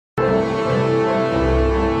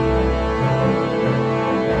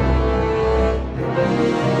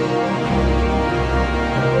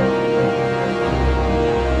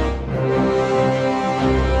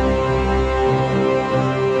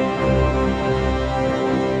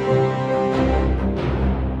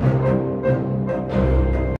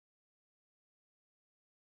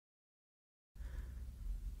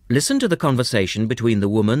Listen to the conversation between the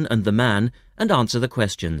woman and the man and answer the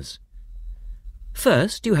questions.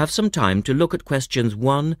 First, you have some time to look at questions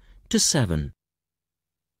 1 to 7.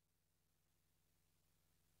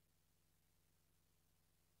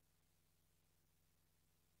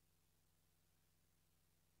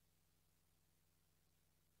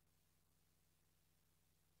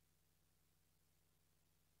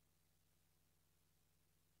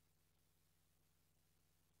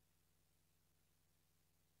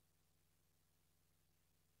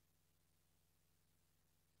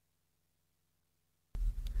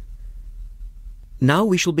 Now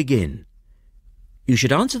we shall begin. You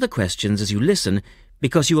should answer the questions as you listen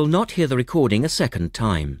because you will not hear the recording a second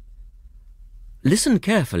time. Listen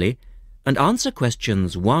carefully and answer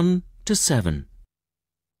questions 1 to 7.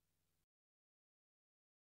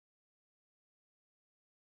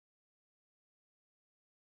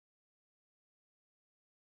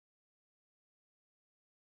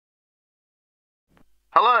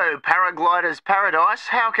 Hello, Paraglider's Paradise.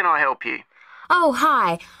 How can I help you? Oh,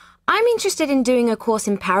 hi. I'm interested in doing a course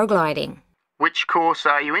in paragliding. Which course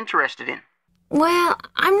are you interested in? Well,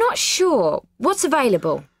 I'm not sure. What's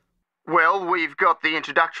available? Well, we've got the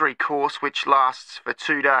introductory course which lasts for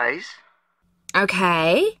 2 days.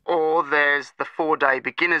 Okay. Or there's the 4-day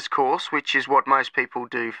beginner's course, which is what most people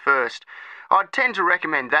do first. I'd tend to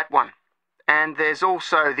recommend that one. And there's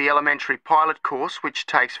also the elementary pilot course, which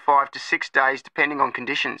takes 5 to 6 days depending on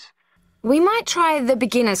conditions. We might try the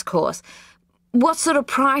beginner's course. What sort of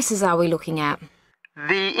prices are we looking at?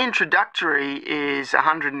 The introductory is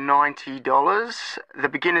 $190. The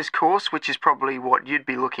beginner's course, which is probably what you'd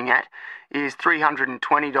be looking at, is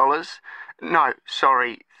 $320. No,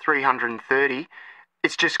 sorry, $330.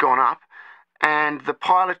 It's just gone up. And the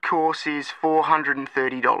pilot course is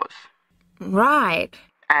 $430. Right.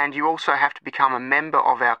 And you also have to become a member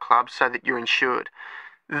of our club so that you're insured.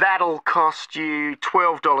 That'll cost you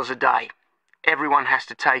 $12 a day. Everyone has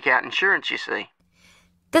to take out insurance, you see.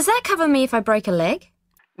 Does that cover me if I break a leg?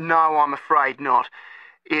 No, I'm afraid not.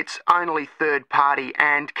 It's only third party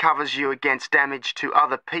and covers you against damage to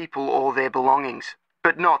other people or their belongings,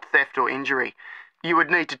 but not theft or injury. You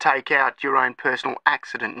would need to take out your own personal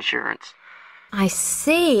accident insurance. I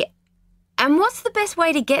see. And what's the best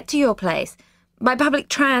way to get to your place? By public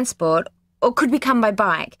transport, or could we come by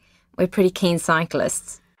bike? We're pretty keen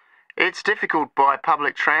cyclists. It's difficult by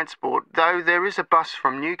public transport, though there is a bus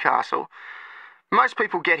from Newcastle. Most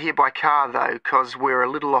people get here by car, though, because we're a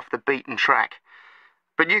little off the beaten track.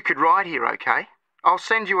 But you could ride here, okay? I'll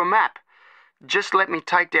send you a map. Just let me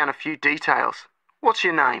take down a few details. What's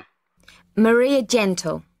your name? Maria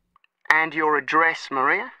Gentle. And your address,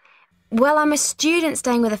 Maria? Well, I'm a student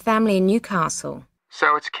staying with a family in Newcastle.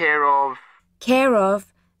 So it's care of... Care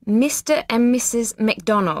of Mr. and Mrs.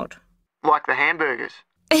 McDonald. Like the hamburgers?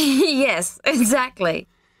 Yes, exactly.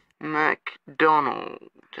 McDonald.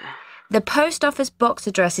 The post office box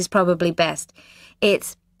address is probably best.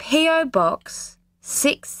 It's P.O. Box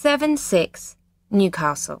 676,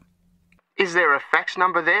 Newcastle. Is there a fax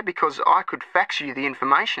number there? Because I could fax you the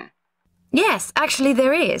information. Yes, actually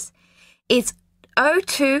there is. It's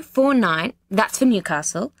 0249, that's for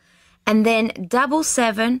Newcastle, and then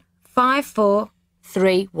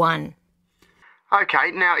 775431.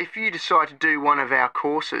 Okay, now if you decide to do one of our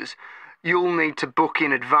courses, you'll need to book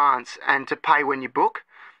in advance and to pay when you book.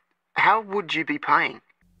 How would you be paying?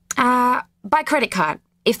 By credit card,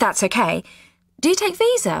 if that's okay. Do you take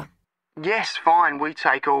Visa? Yes, fine. We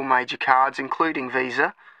take all major cards, including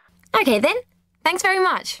Visa. Okay then. Thanks very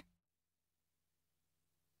much.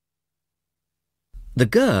 The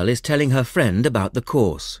girl is telling her friend about the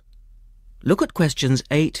course. Look at questions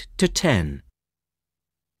 8 to 10.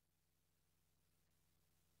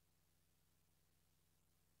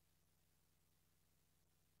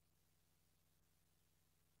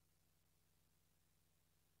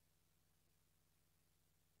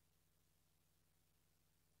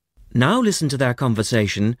 Now listen to their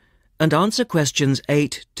conversation and answer questions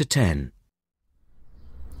 8 to 10.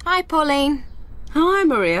 Hi, Pauline. Hi,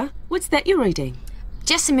 Maria. What's that you're reading?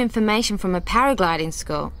 Just some information from a paragliding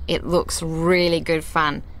school. It looks really good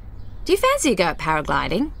fun. Do you fancy a go at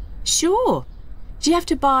paragliding? Sure. Do you have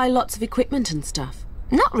to buy lots of equipment and stuff?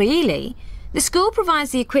 Not really. The school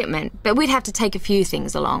provides the equipment, but we'd have to take a few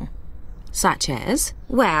things along. Such as?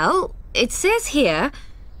 Well, it says here,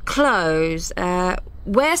 clothes,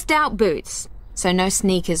 wear stout boots, so no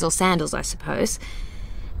sneakers or sandals, I suppose,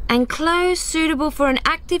 and clothes suitable for an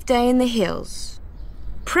active day in the hills.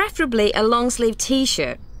 Preferably a long-sleeve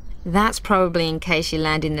t-shirt. That's probably in case you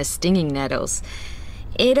land in the stinging nettles.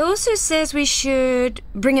 It also says we should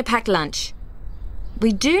bring a packed lunch.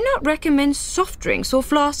 We do not recommend soft drinks or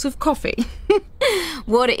flasks of coffee.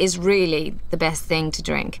 Water is really the best thing to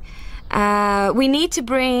drink. We need to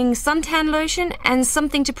bring suntan lotion and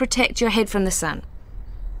something to protect your head from the sun.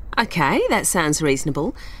 OK, that sounds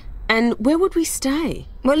reasonable. And where would we stay?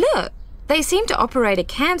 Well, look, they seem to operate a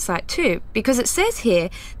campsite too, because it says here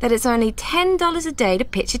that it's only $10 a day to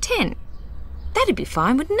pitch a tent. That'd be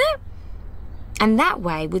fine, wouldn't it? And that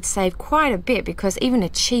way we'd save quite a bit, because even a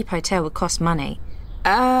cheap hotel would cost money.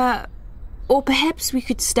 Or perhaps we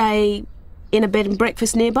could stay in a bed and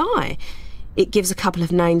breakfast nearby. It gives a couple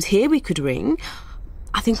of names here we could ring.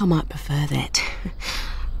 I think I might prefer that.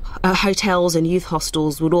 Hotels and youth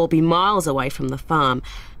hostels would all be miles away from the farm,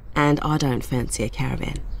 and I don't fancy a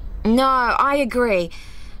caravan. No, I agree.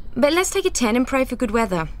 But let's take a tent and pray for good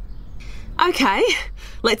weather. OK,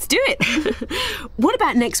 let's do it. What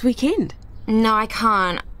about next weekend? No, I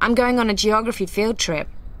can't. I'm going on a geography field trip.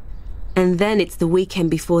 And then it's the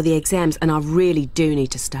weekend before the exams, and I really do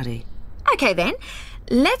need to study. OK then,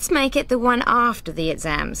 let's make it the one after the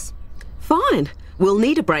exams. Fine. We'll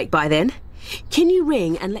need a break by then. Can you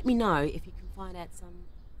ring and let me know if you can find out some...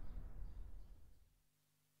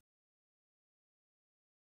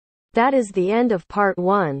 That is the end of part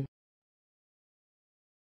 1.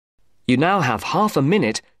 You now have half a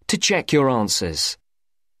minute to check your answers.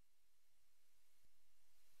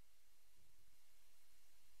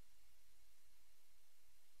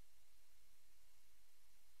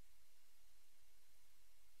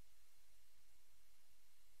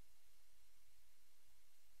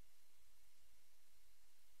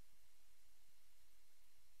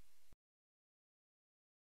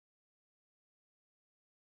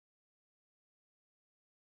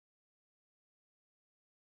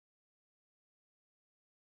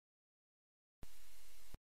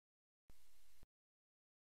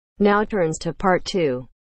 Now turns to part 2.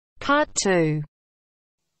 Part 2.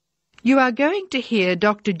 You are going to hear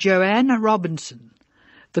Dr. Joanna Robinson,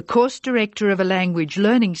 the course director of a language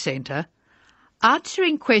learning centre,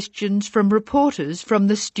 answering questions from reporters from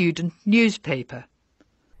the student newspaper.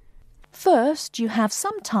 First, you have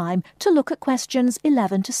some time to look at questions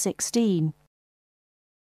 11 to 16.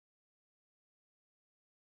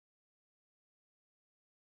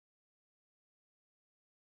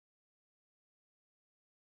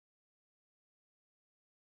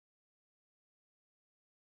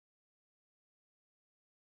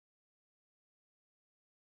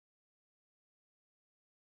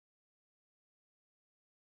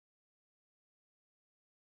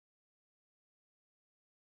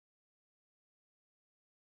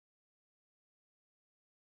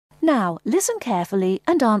 Now, listen carefully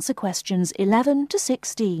and answer questions 11 to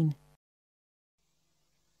 16.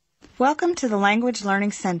 Welcome to the Language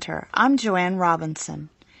Learning Center. I'm Joanne Robinson.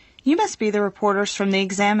 You must be the reporters from the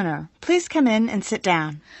Examiner. Please come in and sit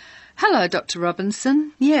down. Hello, Dr.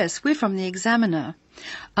 Robinson. Yes, we're from the Examiner.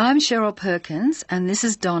 I'm Cheryl Perkins and this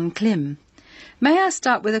is Don Klim. May I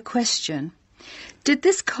start with a question? Did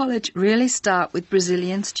this college really start with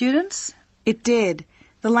Brazilian students? It did.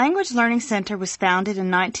 The Language Learning Center was founded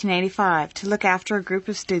in 1985 to look after a group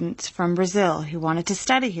of students from Brazil who wanted to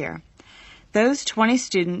study here. Those 20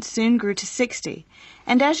 students soon grew to 60,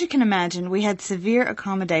 and as you can imagine, we had severe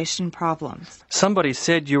accommodation problems. Somebody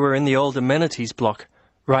said you were in the old amenities block,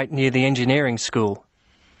 right near the engineering school.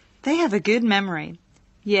 They have a good memory.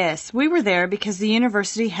 Yes, we were there because the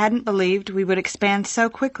university hadn't believed we would expand so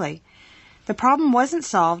quickly. The problem wasn't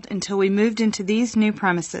solved until we moved into these new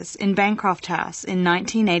premises in Bancroft House in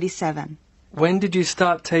 1987. When did you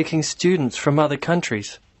start taking students from other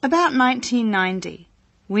countries? About 1990.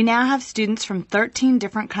 We now have students from 13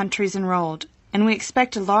 different countries enrolled, and we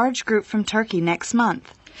expect a large group from Turkey next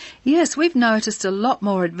month. Yes, we've noticed a lot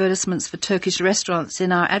more advertisements for Turkish restaurants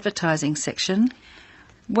in our advertising section.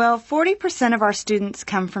 Well, 40% of our students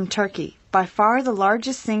come from Turkey, by far the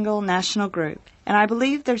largest single national group, and I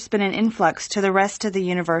believe there's been an influx to the rest of the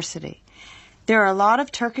university. There are a lot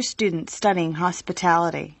of Turkish students studying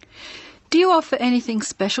hospitality. Do you offer anything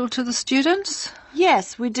special to the students?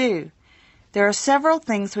 Yes, we do. There are several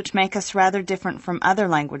things which make us rather different from other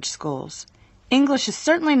language schools. English is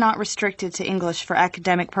certainly not restricted to English for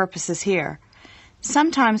academic purposes here.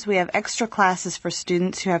 Sometimes we have extra classes for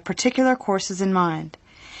students who have particular courses in mind.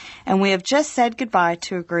 And we have just said goodbye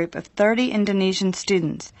to a group of 30 Indonesian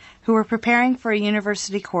students who were preparing for a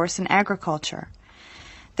university course in agriculture.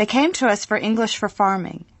 They came to us for English for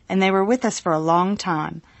farming, and they were with us for a long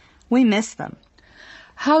time. We miss them.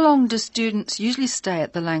 How long do students usually stay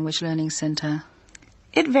at the Language Learning Centre?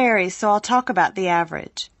 It varies, so I'll talk about the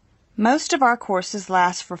average. Most of our courses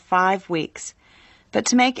last for 5 weeks. But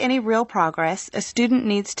to make any real progress, a student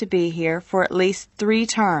needs to be here for at least 3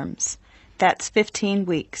 terms. That's 15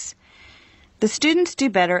 weeks. The students do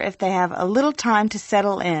better if they have a little time to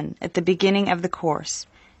settle in at the beginning of the course,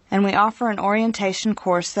 and we offer an orientation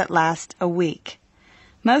course that lasts a week.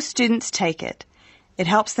 Most students take it. It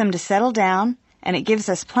helps them to settle down, and it gives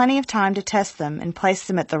us plenty of time to test them and place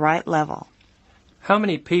them at the right level. How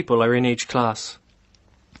many people are in each class?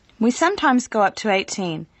 We sometimes go up to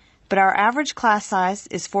 18, but our average class size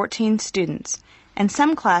is 14 students, and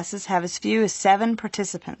some classes have as few as 7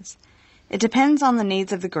 participants. It depends on the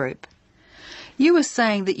needs of the group. You were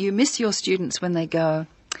saying that you miss your students when they go.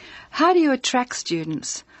 How do you attract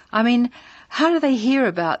students? I mean, how do they hear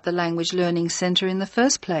about the Language Learning Centre in the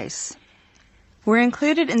first place? We're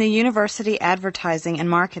included in the university advertising and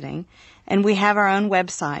marketing, and we have our own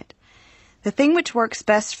website. The thing which works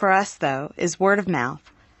best for us, though, is word of mouth.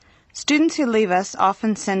 Students who leave us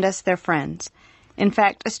often send us their friends. In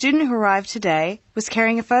fact, a student who arrived today was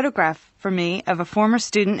carrying a photograph for me of a former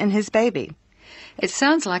student and his baby. It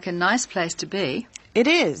sounds like a nice place to be. It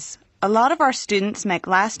is. A lot of our students make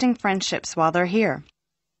lasting friendships while they're here.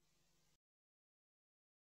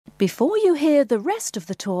 Before you hear the rest of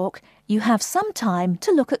the talk, you have some time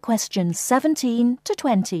to look at questions 17 to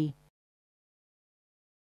 20.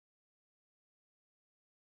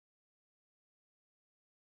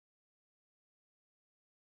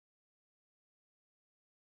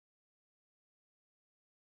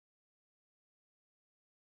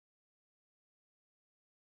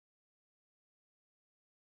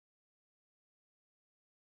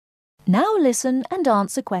 Now listen and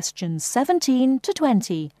answer questions 17 to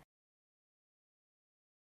 20.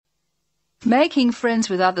 Making friends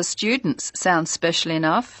with other students sounds special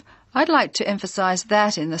enough. I'd like to emphasise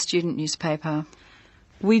that in the student newspaper.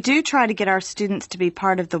 We do try to get our students to be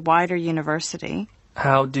part of the wider university.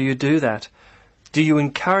 How do you do that? Do you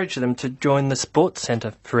encourage them to join the sports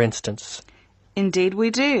centre, for instance? Indeed we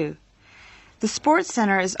do. The sports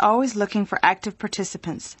centre is always looking for active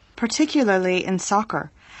participants, particularly in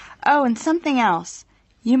soccer. Oh, and something else.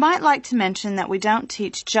 You might like to mention that we don't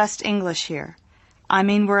teach just English here. I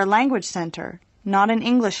mean, we're a language center, not an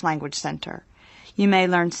English language center. You may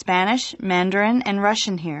learn Spanish, Mandarin, and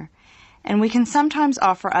Russian here, and we can sometimes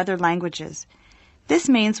offer other languages. This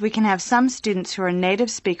means we can have some students who are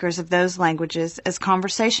native speakers of those languages as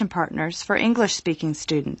conversation partners for English-speaking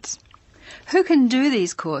students. Who can do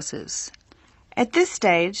these courses? At this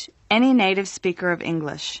stage, any native speaker of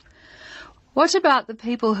English. What about the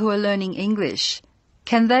people who are learning English?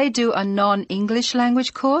 Can they do a non-English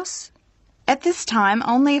language course? At this time,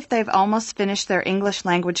 only if they've almost finished their English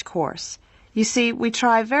language course. You see, we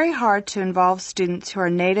try very hard to involve students who are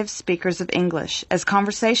native speakers of English as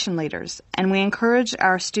conversation leaders, and we encourage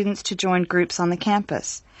our students to join groups on the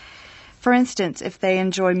campus. For instance, if they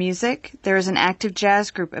enjoy music, there is an active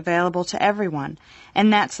jazz group available to everyone,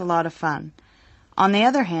 and that's a lot of fun. On the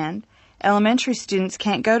other hand, elementary students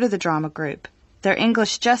can't go to the drama group. Their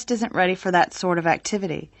English just isn't ready for that sort of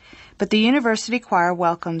activity. But the university choir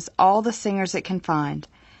welcomes all the singers it can find.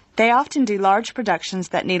 They often do large productions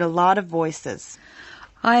that need a lot of voices.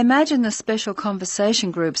 I imagine the special conversation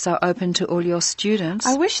groups are open to all your students.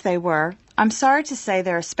 I wish they were. I'm sorry to say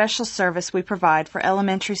they're a special service we provide for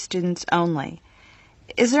elementary students only.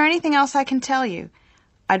 Is there anything else I can tell you?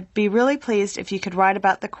 I'd be really pleased if you could write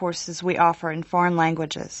about the courses we offer in foreign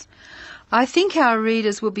languages. I think our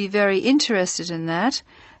readers will be very interested in that.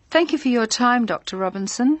 Thank you for your time, Dr.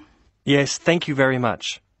 Robinson. Yes, thank you very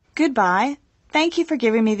much. Goodbye. Thank you for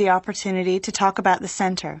giving me the opportunity to talk about the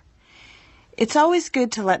center. It's always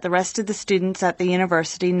good to let the rest of the students at the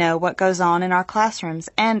university know what goes on in our classrooms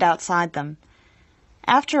and outside them.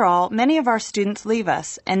 After all, many of our students leave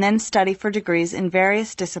us and then study for degrees in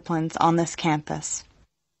various disciplines on this campus.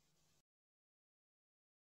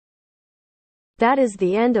 That is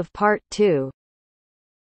the end of part 2.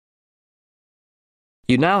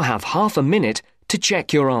 You now have half a minute to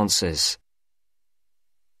check your answers.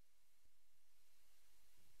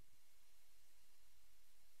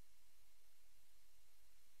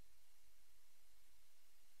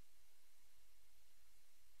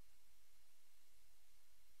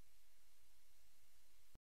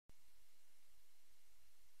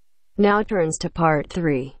 Now turns to part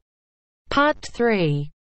 3. Part 3.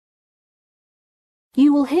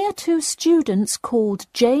 You will hear 2 students called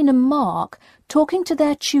Jane and Mark talking to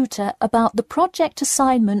their tutor about the project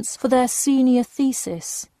assignments for their senior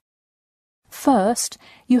thesis. First,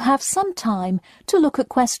 you have some time to look at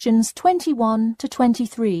questions 21 to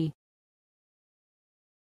 23.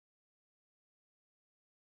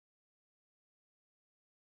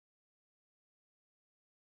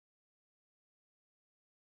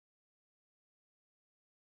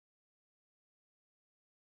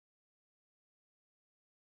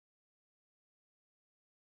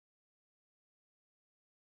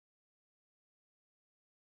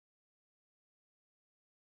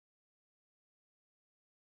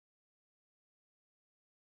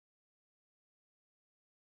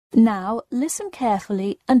 Now listen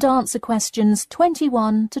carefully and answer questions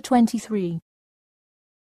 21 to 23.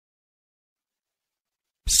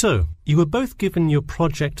 So, you were both given your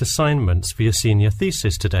project assignments for your senior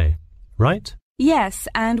thesis today, right? Yes,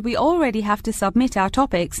 and we already have to submit our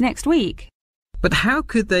topics next week. But how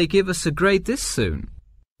could they give us a grade this soon?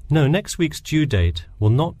 No, next week's due date will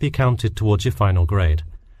not be counted towards your final grade.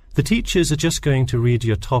 The teachers are just going to read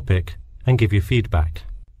your topic and give you feedback.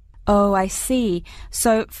 Oh, I see.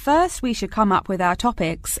 So first we should come up with our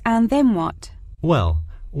topics, and then what? Well,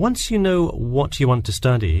 once you know what you want to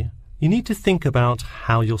study, you need to think about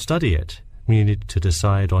how you'll study it. You need to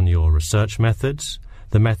decide on your research methods.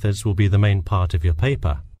 The methods will be the main part of your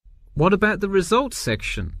paper. What about the results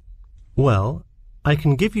section? Well, I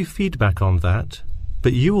can give you feedback on that,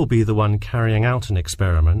 but you will be the one carrying out an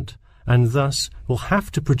experiment, and thus will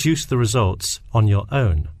have to produce the results on your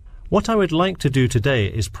own. What I would like to do today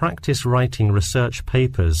is practice writing research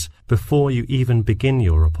papers before you even begin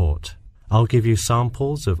your report. I'll give you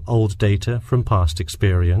samples of old data from past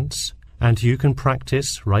experience, and you can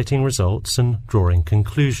practice writing results and drawing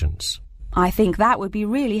conclusions. I think that would be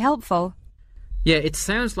really helpful. Yeah, it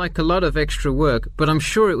sounds like a lot of extra work, but I'm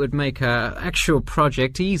sure it would make our actual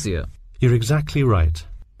project easier. You're exactly right.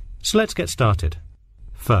 So let's get started.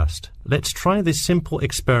 First, let's try this simple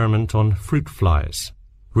experiment on fruit flies.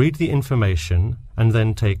 Read the information and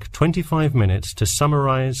then take 25 minutes to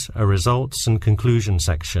summarize a results and conclusion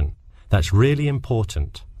section. That's really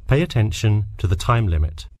important. Pay attention to the time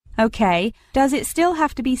limit. OK, does it still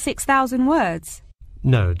have to be 6,000 words?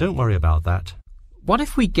 No, don't worry about that. What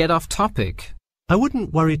if we get off topic? I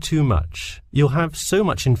wouldn't worry too much. You'll have so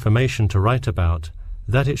much information to write about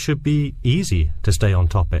that it should be easy to stay on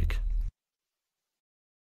topic.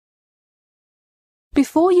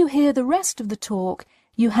 Before you hear the rest of the talk,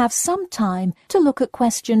 you have some time to look at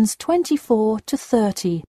questions 24 to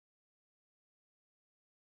 30.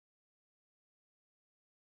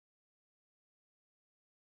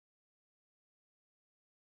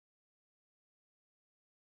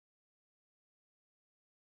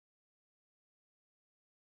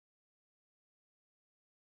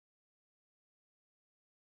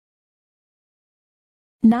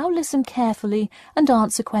 Now listen carefully and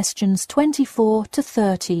answer questions 24 to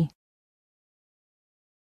 30.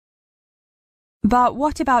 But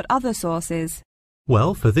what about other sources?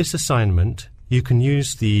 Well, for this assignment, you can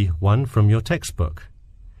use the one from your textbook.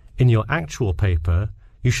 In your actual paper,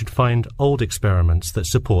 you should find old experiments that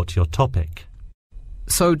support your topic.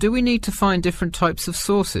 So do we need to find different types of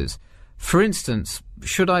sources? For instance,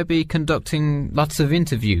 should I be conducting lots of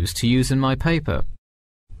interviews to use in my paper?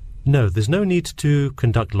 No, there's no need to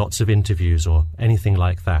conduct lots of interviews or anything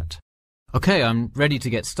like that. OK, I'm ready to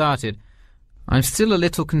get started. I'm still a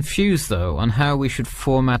little confused, though, on how we should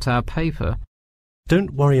format our paper.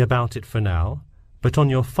 Don't worry about it for now, but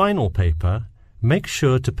on your final paper, make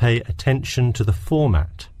sure to pay attention to the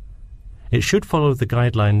format. It should follow the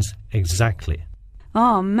guidelines exactly.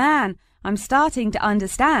 Oh, man, I'm starting to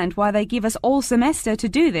understand why they give us all semester to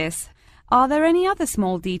do this. Are there any other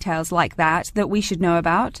small details like that we should know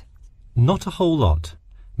about? Not a whole lot.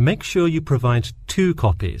 Make sure you provide 2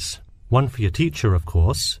 copies. One for your teacher, of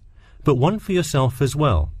course, but one for yourself as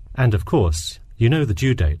well. And, of course, you know the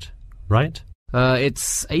due date, right?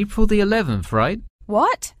 It's April the 11th, right?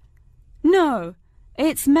 What? No,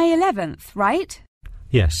 it's May 11th, right?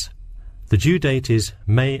 Yes. The due date is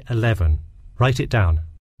May 11. Write it down.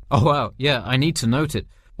 Oh, wow, yeah, I need to note it.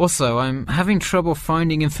 Also, I'm having trouble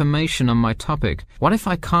finding information on my topic. What if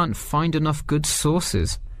I can't find enough good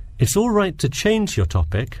sources? It's all right to change your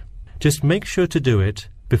topic. Just make sure to do it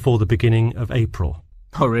before the beginning of April.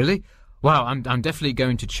 Oh, really? Wow, I'm definitely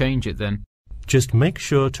going to change it then. Just make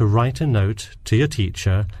sure to write a note to your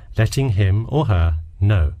teacher, letting him or her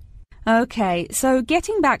know. OK, so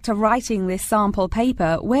getting back to writing this sample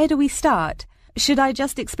paper, where do we start? Should I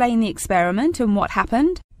just explain the experiment and what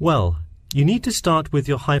happened? Well, you need to start with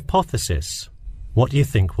your hypothesis, what you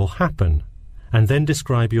think will happen, and then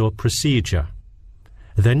describe your procedure.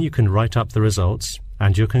 Then you can write up the results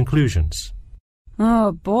and your conclusions.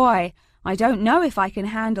 Oh boy, I don't know if I can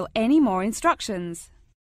handle any more instructions.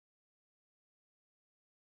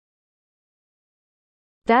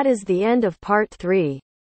 That is the end of part 3.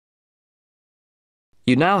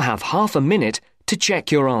 You now have half a minute to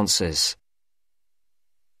check your answers.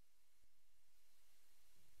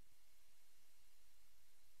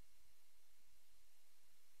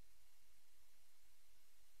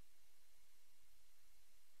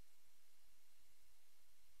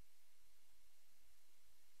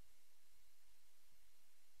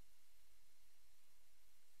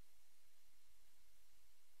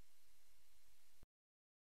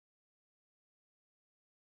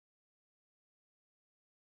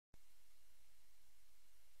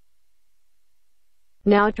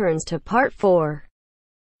 Now turns to Part 4.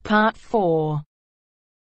 Part 4.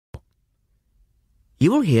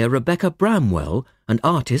 You will hear Rebecca Bramwell, an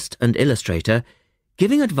artist and illustrator,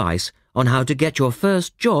 giving advice on how to get your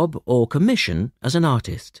first job or commission as an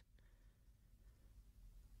artist.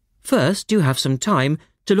 First, you have some time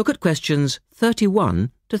to look at questions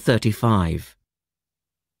 31 to 35.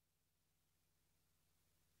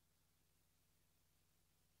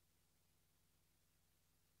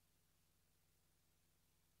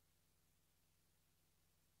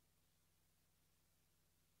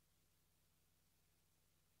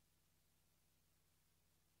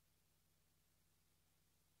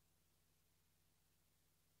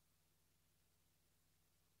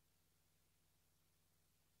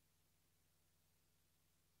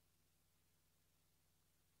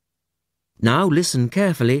 Now listen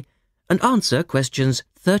carefully and answer questions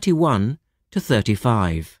 31 to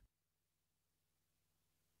 35.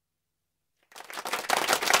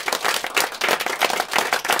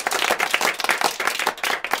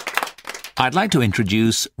 I'd like to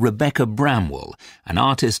introduce Rebecca Bramwell, an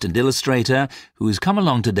artist and illustrator who has come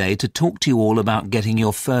along today to talk to you all about getting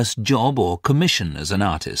your first job or commission as an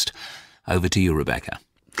artist. Over to you, Rebecca.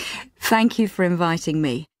 Thank you for inviting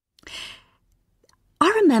me. I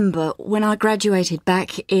remember when I graduated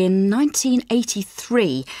back in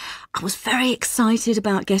 1983, I was very excited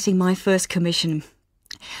about getting my first commission.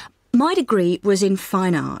 My degree was in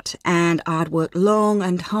fine art and I'd worked long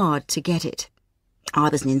and hard to get it. I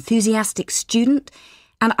was an enthusiastic student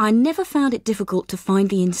and I never found it difficult to find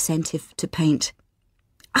the incentive to paint.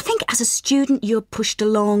 I think as a student you're pushed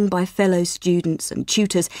along by fellow students and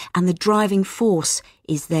tutors and the driving force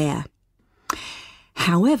is there.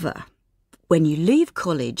 However, when you leave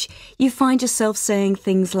college, you find yourself saying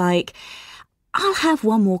things like, I'll have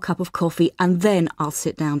one more cup of coffee and then I'll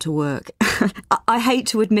sit down to work. I hate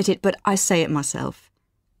to admit it, but I say it myself.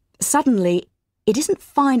 Suddenly, it isn't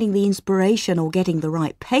finding the inspiration or getting the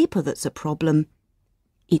right paper that's a problem.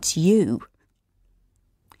 It's you.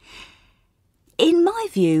 In my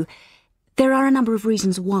view, there are a number of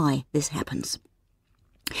reasons why this happens.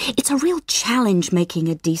 It's a real challenge making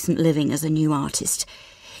a decent living as a new artist.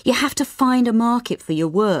 You have to find a market for your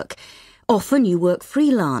work. Often you work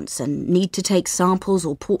freelance and need to take samples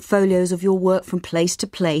or portfolios of your work from place to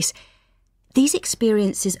place. These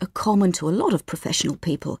experiences are common to a lot of professional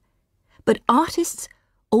people. But artists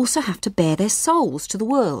also have to bare their souls to the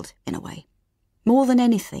world, in a way. More than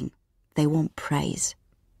anything, they want praise.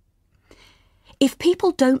 If people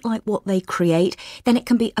don't like what they create, then it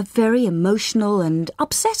can be a very emotional and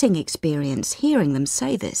upsetting experience hearing them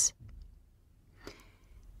say this.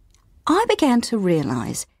 I began to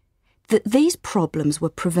realise that these problems were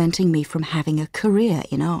preventing me from having a career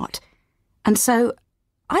in art, and so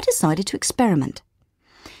I decided to experiment.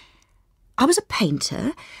 I was a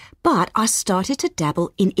painter, but I started to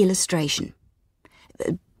dabble in illustration,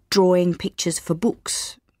 drawing pictures for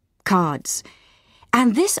books, cards,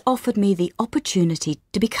 and this offered me the opportunity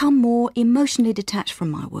to become more emotionally detached from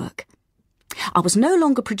my work. I was no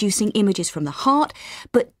longer producing images from the heart,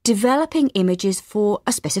 but developing images for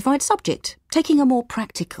a specified subject, taking a more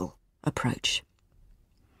practical approach.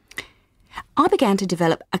 I began to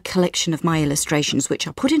develop a collection of my illustrations, which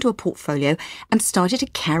I put into a portfolio and started to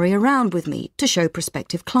carry around with me to show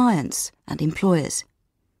prospective clients and employers.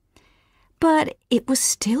 But it was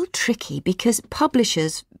still tricky because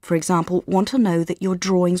publishers, for example, want to know that your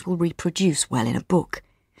drawings will reproduce well in a book.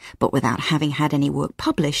 But without having had any work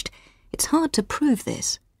published, it's hard to prove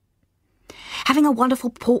this. Having a wonderful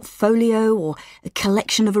portfolio or a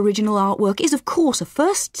collection of original artwork is, of course, a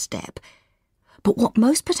first step. But what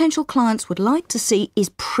most potential clients would like to see is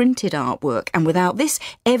printed artwork, and without this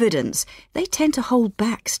evidence, they tend to hold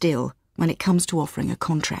back still when it comes to offering a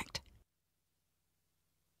contract.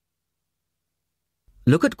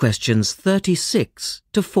 Look at questions 36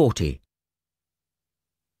 to 40.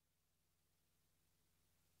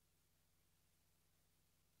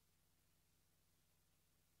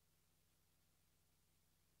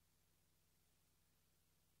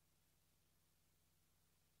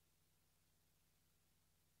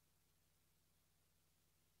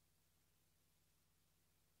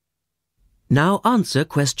 Now answer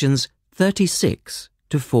questions 36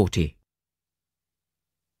 to 40.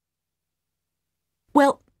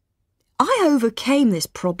 Well, I overcame this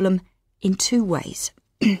problem in two ways.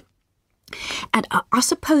 And I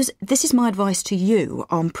suppose this is my advice to you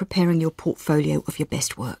on preparing your portfolio of your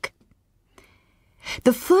best work.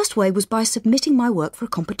 The first way was by submitting my work for a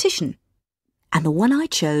competition. And the one I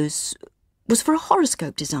chose was for a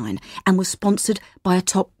horoscope design and was sponsored by a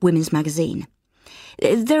top women's magazine.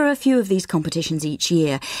 There are a few of these competitions each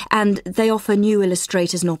year, and they offer new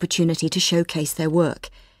illustrators an opportunity to showcase their work.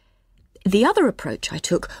 The other approach I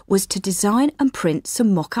took was to design and print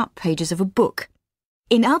some mock-up pages of a book.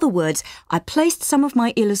 In other words, I placed some of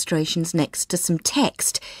my illustrations next to some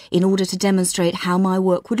text in order to demonstrate how my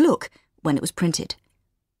work would look when it was printed.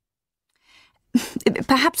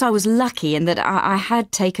 Perhaps I was lucky in that I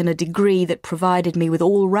had taken a degree that provided me with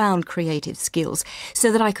all-round creative skills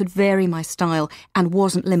so that I could vary my style and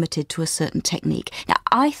wasn't limited to a certain technique. Now,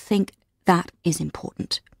 I think that is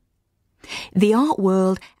important. The art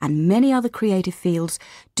world and many other creative fields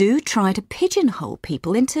do try to pigeonhole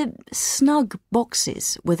people into snug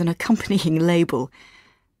boxes with an accompanying label.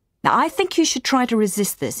 Now, I think you should try to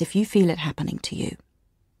resist this if you feel it happening to you.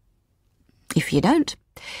 If you don't,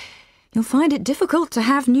 you'll find it difficult to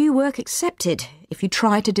have new work accepted if you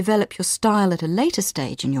try to develop your style at a later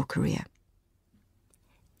stage in your career.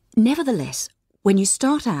 Nevertheless, when you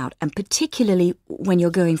start out, and particularly when you're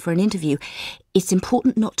going for an interview, it's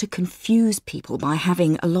important not to confuse people by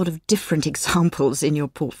having a lot of different examples in your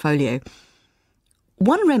portfolio.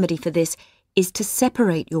 One remedy for this is to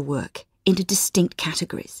separate your work into distinct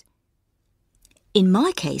categories. In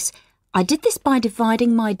my case, I did this by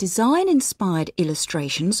dividing my design-inspired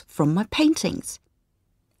illustrations from my paintings.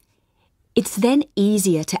 It's then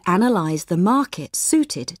easier to analyse the market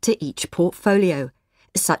suited to each portfolio,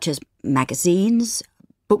 such as magazines,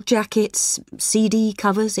 book jackets, CD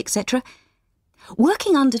covers, etc.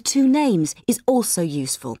 Working under two names is also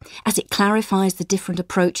useful, as it clarifies the different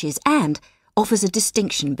approaches and offers a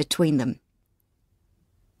distinction between them.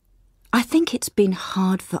 I think it's been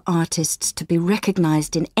hard for artists to be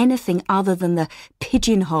recognised in anything other than the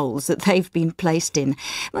pigeonholes that they've been placed in.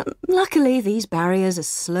 But luckily, these barriers are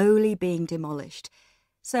slowly being demolished.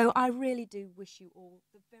 So I really do wish you all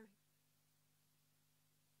the very...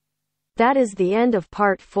 That is the end of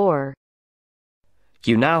part 4.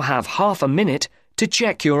 You now have half a minute to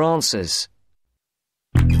check your answers.